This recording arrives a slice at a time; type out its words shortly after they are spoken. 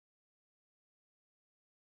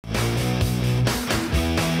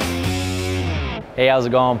Hey, how's it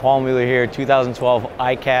going? Paul Mueller here, 2012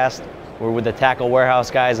 Icast. We're with the Tackle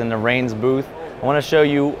Warehouse guys in the Reins booth. I want to show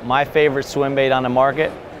you my favorite swim bait on the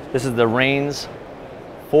market. This is the Reins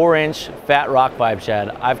 4-inch Fat Rockvibe Shad.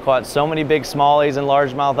 I've caught so many big smallies and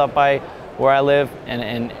largemouth up by where I live,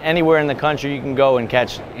 and anywhere in the country you can go and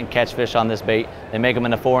catch fish on this bait. They make them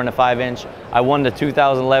in a 4 and a 5-inch. I won the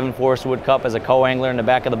 2011 Forest Wood Cup as a co-angler in the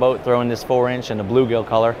back of the boat throwing this 4-inch in the bluegill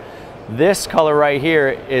color. This color right here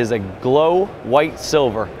is a glow white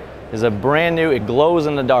silver. It's a brand new, it glows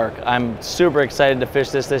in the dark. I'm super excited to fish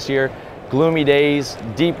this year. Gloomy days,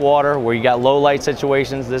 deep water where you got low light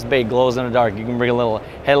situations, this bait glows in the dark. You can bring a little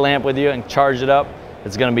headlamp with you and charge it up.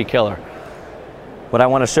 It's gonna be killer. What I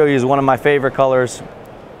want to show you is one of my favorite colors,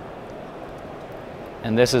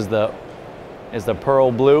 and this is the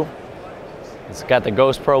pearl blue. It's got the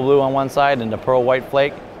ghost pearl blue on one side and the pearl white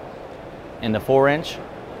flake in the 4-inch,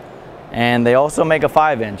 and they also make a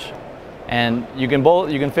 5-inch. And you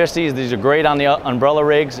can fish these are great on the umbrella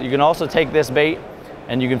rigs. You can also take this bait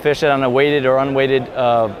and you can fish it on a weighted or unweighted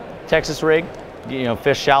Texas rig. You know,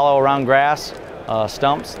 fish shallow around grass,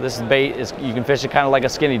 stumps. This bait you can fish it kind of like a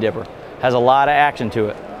skinny dipper. Has a lot of action to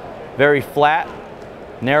it. Very flat,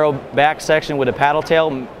 narrow back section with a paddle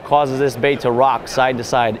tail causes this bait to rock side to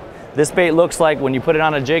side. This bait looks like, when you put it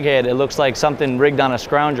on a jig head, it looks like something rigged on a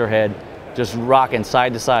scrounger head, just rocking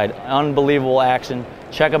side to side. Unbelievable action.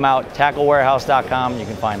 Check them out, tacklewarehouse.com, you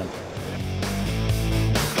can find them.